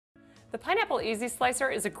The Pineapple Easy Slicer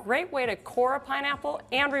is a great way to core a pineapple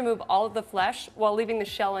and remove all of the flesh while leaving the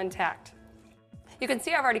shell intact. You can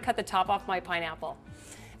see I've already cut the top off my pineapple.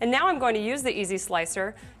 And now I'm going to use the Easy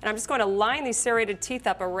Slicer, and I'm just going to line these serrated teeth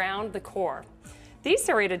up around the core. These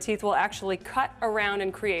serrated teeth will actually cut around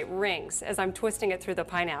and create rings as I'm twisting it through the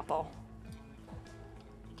pineapple.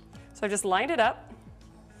 So I've just lined it up,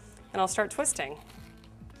 and I'll start twisting.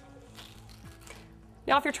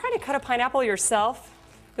 Now if you're trying to cut a pineapple yourself,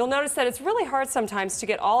 you'll notice that it's really hard sometimes to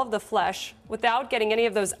get all of the flesh without getting any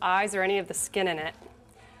of those eyes or any of the skin in it.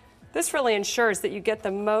 This really ensures that you get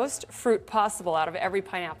the most fruit possible out of every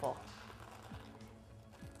pineapple.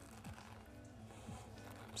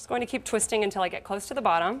 I'm just going to keep twisting until I get close to the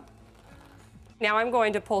bottom. Now I'm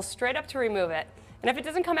going to pull straight up to remove it. And if it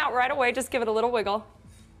doesn't come out right away, just give it a little wiggle.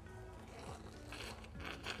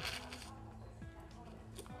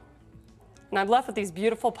 And I'm left with these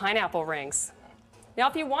beautiful pineapple rings. Now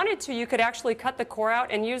if you wanted to, you could actually cut the core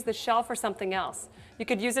out and use the shell for something else. You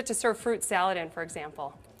could use it to serve fruit salad in, for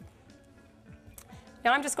example.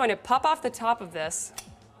 Now I'm just going to pop off the top of this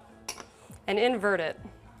and invert it.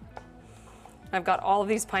 I've got all of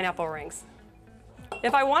these pineapple rings.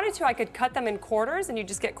 If I wanted to, I could cut them in quarters and you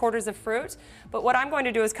just get quarters of fruit, but what I'm going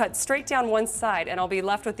to do is cut straight down one side and I'll be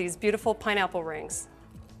left with these beautiful pineapple rings.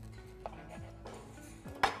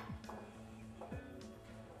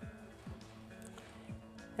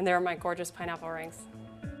 And there are my gorgeous pineapple rings.